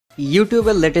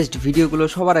ইউটিউবের লেটেস্ট ভিডিওগুলো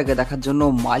সবার আগে দেখার জন্য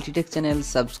মাল্টিটেক চ্যানেল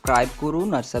সাবস্ক্রাইব করুন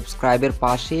আর সাবস্ক্রাইবের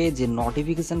পাশে যে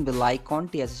নোটিফিকেশন বেল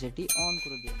আইকনটি আছে সেটি অন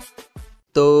করে দিন।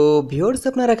 তো ভিউয়ার্স,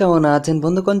 আপনারা কেমন আছেন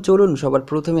বন্ধুগণ? চলুন সবার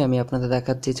প্রথমে আমি আপনাদের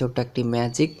দেখাচ্ছি ছোট্ট একটি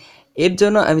ম্যাজিক। এর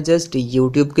জন্য আমি জাস্ট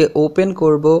ইউটিউবকে ওপেন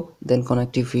করব, দেন কোনো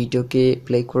একটি ভিডিওকে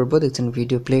প্লে করব। দেখছেন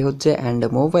ভিডিও প্লে হচ্ছে অ্যান্ড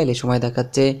মোবাইলে সময়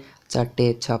দেখাচ্ছে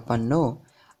 4:56।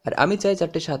 আর আমি চাই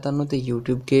 4:57তে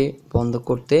ইউটিউবকে বন্ধ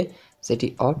করতে, সেটি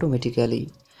অটোমেটিক্যালি।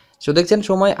 সো দেখছেন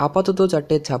সময় আপাতত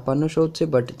 4:56 শো হচ্ছে,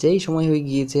 বাট যেই সময় হয়ে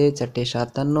গিয়েছে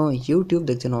 4:57 ইউটিউব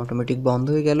দেখছেন অটোমেটিক বন্ধ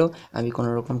হয়ে গেল, আমি কোনো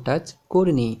রকম টাচ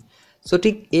করিনি। সো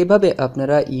ঠিক এভাবে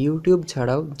আপনারা ইউটিউব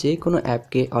ছাড়াও যে কোনো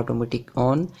অ্যাপকে অটোমেটিক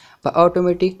অন বা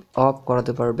অটোমেটিক অফ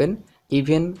করাতে পারবেন।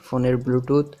 ইভেন ফোনের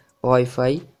ব্লুটুথ,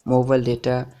 ওয়াইফাই, মোবাইল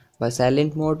ডেটা বা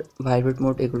সাইলেন্ট মোড, ভাইব্রেট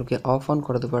মোড এগুলোকে অফ অন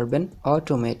করাতে পারবেন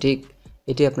অটোমেটিক।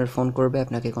 এটি আপনার ফোন করবে,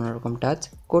 আপনাকে কোনো রকম টাচ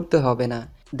করতে হবে না।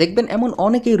 দেখবেন এমন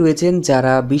অনেকেই রয়েছেন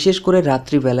যারা বিশেষ করে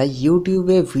রাত্রিবেলায়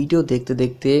ইউটিউবে ভিডিও দেখতে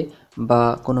দেখতে বা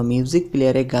কোনো মিউজিক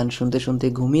প্লেয়ারে গান শুনতে শুনতে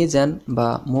ঘুমিয়ে যান বা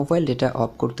মোবাইল ডেটা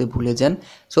অফ করতে ভুলে যান।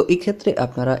 সো এই ক্ষেত্রে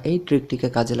আপনারা এই ট্রিকটিকে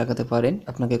কাজে লাগাতে পারেন।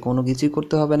 আপনাকে কোনো কিছুই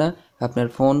করতে হবে না, আপনার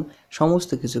ফোন সমস্ত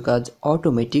কিছু কাজ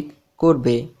অটোমেটিক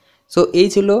করবে। সো এই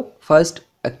ছিল ফার্স্ট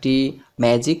একটি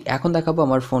ম্যাজিক। এখন দেখাবো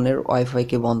আমার ফোনের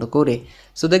ওয়াইফাইকে বন্ধ করে।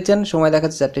 সো দেখছেন সময়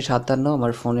দেখাচ্ছে 4:57,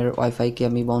 আমার ফোনের ওয়াইফাইকে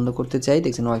আমি বন্ধ করতে চাই।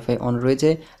 দেখছেন ওয়াইফাই অন রয়েছে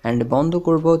অ্যান্ড বন্ধ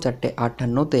করব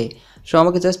 4:58তে। সো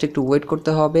আমাকে জাস্ট একটু ওয়েট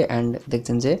করতে হবে অ্যান্ড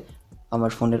দেখছেন যে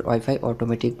আমার ফোনের ওয়াইফাই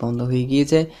অটোমেটিক বন্ধ হয়ে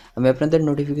গিয়েছে। আমি আপনাদের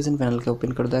নোটিফিকেশন প্যানেলকে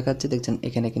ওপেন করে দেখাচ্ছি। দেখছেন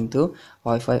এখানে কিন্তু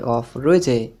ওয়াইফাই অফ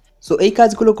রয়েছে। সো এই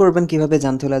কাজগুলো করবেন কিভাবে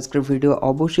জানতে হলে আজকের ভিডিও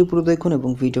অবশ্যই পুরো দেখুন এবং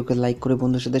ভিডিওকে লাইক করে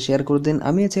বন্ধুর সাথে শেয়ার করে দিন।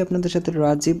 আমি আছি আপনাদের সাথে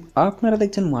রাজীব, আপনারা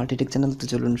দেখছেন মাল্টিটেক চ্যানেল। তো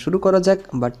চলুন শুরু করা যাক,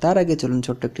 বাট তার আগে চলুন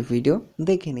ছোট্ট একটি ভিডিও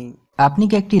দেখে নিই। আপনি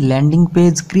কি একটি ল্যান্ডিং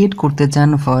পেজ ক্রিয়েট করতে চান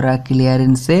ফর আ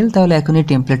ক্লিয়ারেন্স সেল? তাহলে এখনই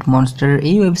টেমপ্লেট মনস্টার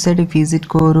এই ওয়েবসাইটে ভিজিট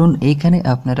করুন। এইখানে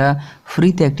আপনারা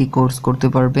ফ্রিতে একটি কোর্স করতে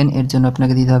পারবেন। এর জন্য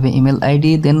আপনাকে দিতে হবে email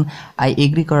ID, then I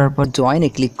agree করার পর জয়েনে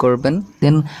ক্লিক করবেন,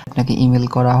 দেন আপনাকে ইমেল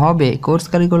করা হবে। কোর্স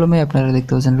কারিকুলামে আপনারা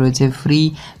দেখতে পাচ্ছেন রয়েছে free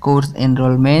course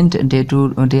enrolment, day to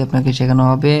day আপনাকে শেখানো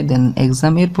হবে, দেন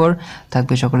এক্সাম। এরপর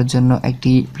থাকবে সকলের জন্য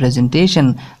একটি প্রেজেন্টেশন।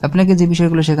 আপনাকে যে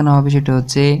বিষয়গুলো শেখানো হবে সেটা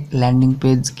হচ্ছে ল্যান্ডিং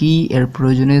পেজ কি, এর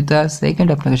প্রয়োজনীয়তা। সেকেন্ড,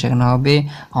 আপনাকে শেখানো হবে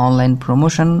অনলাইন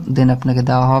প্রমোশন, দেন আপনাকে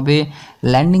দেওয়া হবে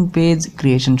ল্যান্ডিং পেজ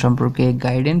ক্রিয়েশন সম্পর্কে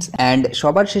গাইডেন্স, অ্যান্ড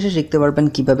সবার শেষে শিখতে পারবেন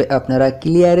কিভাবে আপনারা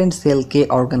ক্লিয়ারেন্স সেলকে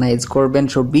অর্গানাইজ করবেন।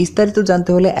 সব বিস্তারিত জানতে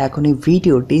হলে এখনই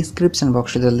ভিডিও ডিসক্রিপশন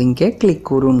বক্সে দেওয়া লিঙ্কে ক্লিক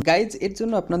করুন। গাইজ, এর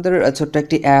জন্য আপনাদের ছোট্ট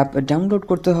একটি অ্যাপ ডাউনলোড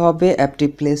করতে হবে। অ্যাপটি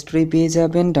প্লে স্টোরে পেয়ে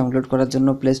যাবেন। ডাউনলোড করার জন্য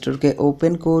প্লে স্টোরকে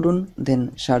ওপেন করুন, দেন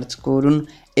সার্চ করুন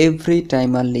এভরি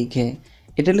টাইমার লিখে।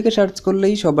 এটা লিখে সার্চ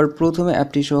করলেই সবার প্রথমে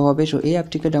অ্যাপটি শো হবে। সো এই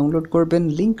অ্যাপটিকে ডাউনলোড করবেন,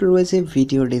 লিঙ্ক রয়েছে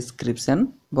ভিডিও ডিসক্রিপশন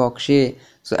বক্সে।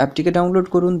 সো অ্যাপটিকে ডাউনলোড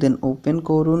করুন, দেন ওপেন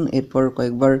করুন। এরপর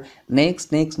কয়েকবার নেক্সট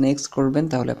নেক্সট নেক্সট করবেন,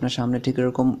 তাহলে আপনার সামনে ঠিক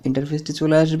এরকম ইন্টারফেসটি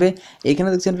চলে আসবে। এখানে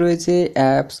দেখছেন রয়েছে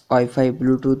apps, wifi,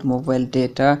 Bluetooth, mobile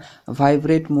data,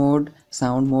 vibrate mode,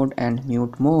 sound mode and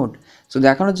mute mode. So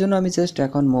দেখানোর জন্য আমি জাস্ট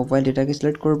এখন মোবাইল ডেটাকে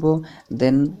সিলেক্ট করব,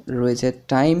 দেন রয়েছে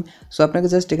টাইম। সো আপনাকে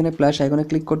জাস্ট এখানে প্লাস আইকনে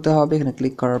ক্লিক করতে হবে। এখানে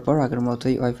ক্লিক করার পর আগের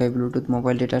মতোই wifi, Bluetooth,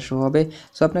 mobile data show হবে।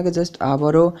 সো আপনাকে জাস্ট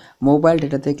আবারও মোবাইল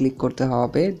ডেটাতে ক্লিক করতে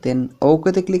হবে, দেন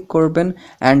ওকেতে ক্লিক করবেন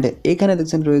অ্যান্ড এখানে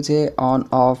দেখছেন রয়েছে অন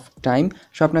অফ টাইম।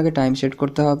 সো আপনাকে টাইম সেট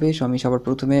করতে হবে। সো আমি সবার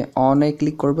প্রথমে অনে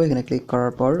ক্লিক করব। এখানে ক্লিক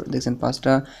করার পর দেখছেন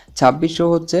 5:26 শো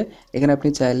হচ্ছে। এখানে আপনি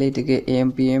চাইলে এটিকে এএম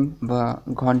পিএম বা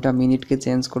ঘন্টা মিনিটকে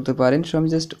চেঞ্জ করতে পারেন। সো আমি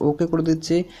জাস্ট ওকে করে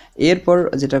দিচ্ছি। এরপর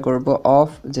যেটা করব, অফ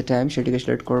যে টাইম সেটিকে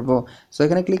সিলেক্ট করব। সো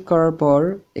এখানে ক্লিক করার পর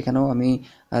এখানেও আমি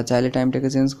চাইলে টাইমটাকে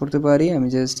চেঞ্জ করতে পারি। আমি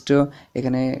জাস্ট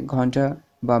এখানে ঘন্টা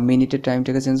বা মিনিটের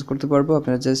টাইমটাকে চেঞ্জ করতে পারবো।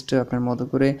 আপনারা জাস্ট আপনার মতো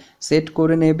করে সেট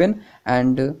করে নেবেন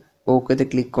অ্যান্ড ওকেতে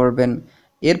ক্লিক করবেন।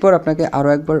 এরপর আপনাকে আরও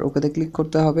একবার ওকেতে ক্লিক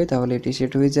করতে হবে, তাহলে এটি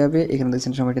সেট হয়ে যাবে। এখানে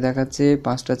দেখছেন সময়টি দেখাচ্ছে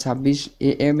 5:26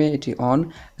 AM এটি অন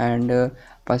অ্যান্ড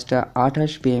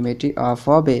 5:28 PM এটি অফ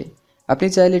হবে। আপনি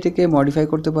চাইলে এটিকে মডিফাই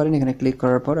করতে পারেন। এখানে ক্লিক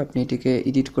করার পর আপনি এটিকে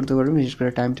এডিট করতে পারবেন, বিশেষ করে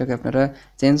টাইমটাকে আপনারা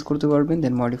চেঞ্জ করতে পারবেন।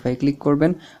 দেন মডিফাই ক্লিক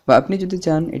করবেন, বা আপনি যদি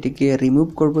চান এটিকে রিমুভ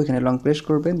করবো, এখানে লং প্রেস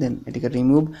করবেন, দেন এটিকে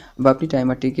রিমুভ বা আপনি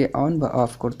টাইমারটিকে অন বা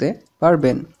অফ করতে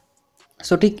পারবেন।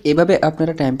 সো ঠিক এভাবে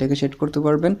আপনারা টাইমটাকে সেট করতে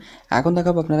পারবেন। এখন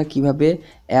দেখাবো আপনারা কিভাবে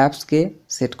অ্যাপসকে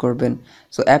সেট করবেন।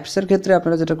 সো অ্যাপসের ক্ষেত্রে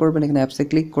আপনারা যেটা করবেন, এখানে অ্যাপসে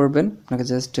ক্লিক করবেন। আপনাকে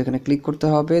জাস্ট এখানে ক্লিক করতে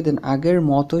হবে, দেন আগের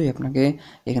মতোই আপনাকে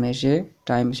এখানে এসে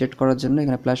টাইম সেট করার জন্য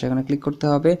এখানে প্লাস এখানে ক্লিক করতে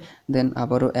হবে, দেন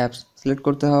আবারও অ্যাপস সিলেক্ট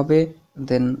করতে হবে,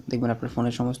 দেন দেখবেন আপনার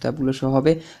ফোনের সমস্ত অ্যাপগুলো শো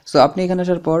হবে। সো আপনি এখানে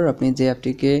আসার পর আপনি যে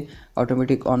অ্যাপটিকে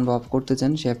অটোমেটিক অন বা অফ করতে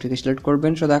চান সেই অ্যাপটিকে সিলেক্ট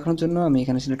করবেন। সো দেখানোর জন্য আমি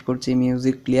এখানে সিলেক্ট করছি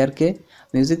মিউজিক প্লেয়ারকে।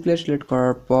 মিউজিক প্লেয়ার সিলেক্ট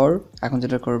করার পর এখন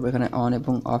যেটা করবো, এখানে অন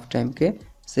এবং অফ টাইমকে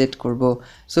সেট করব।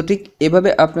 সো ঠিক এভাবে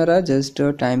আপনারা জাস্ট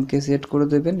টাইমকে সেট করে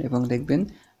দেবেন এবং দেখবেন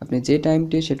আপনি যে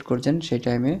টাইমটি সেট করছেন সেই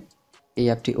টাইমে এই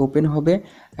অ্যাপটি ওপেন হবে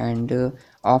অ্যান্ড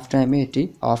অফ টাইমে এটি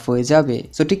অফ হয়ে যাবে।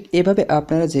 সো ঠিক এভাবে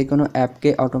আপনারা যে কোনো অ্যাপকে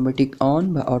অটোমেটিক অন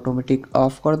বা অটোমেটিক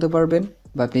অফ করাতে পারবেন,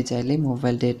 বা আপনি চাইলে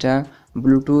মোবাইল ডেটা,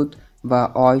 ব্লুটুথ বা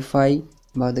ওয়াইফাই,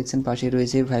 বা দেখছেন পাশে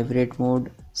রয়েছে ভাইব্রেট মোড,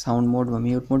 সাউন্ড মোড বা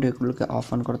মিউট মোড, এগুলোকে অফ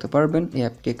অন করতে পারবেন এই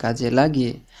অ্যাপটি কাজে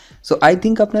লাগিয়ে। সো আই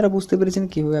থিঙ্ক আপনারা বুঝতে পেরেছেন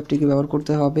কীভাবে অ্যাপটিকে ব্যবহার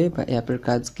করতে হবে বা অ্যাপের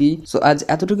কাজ কি। সো আজ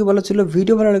এতটুকু বলা ছিল।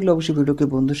 ভিডিও ভালো লাগলে অবশ্যই ভিডিওকে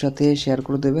বন্ধুর সাথে শেয়ার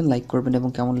করে দেবেন, লাইক করবেন এবং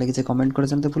কেমন লেগেছে কমেন্ট করে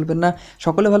জানাতে ভুলবেন না।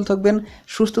 সকলে ভালো থাকবেন,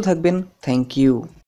 সুস্থ থাকবেন। Thank you.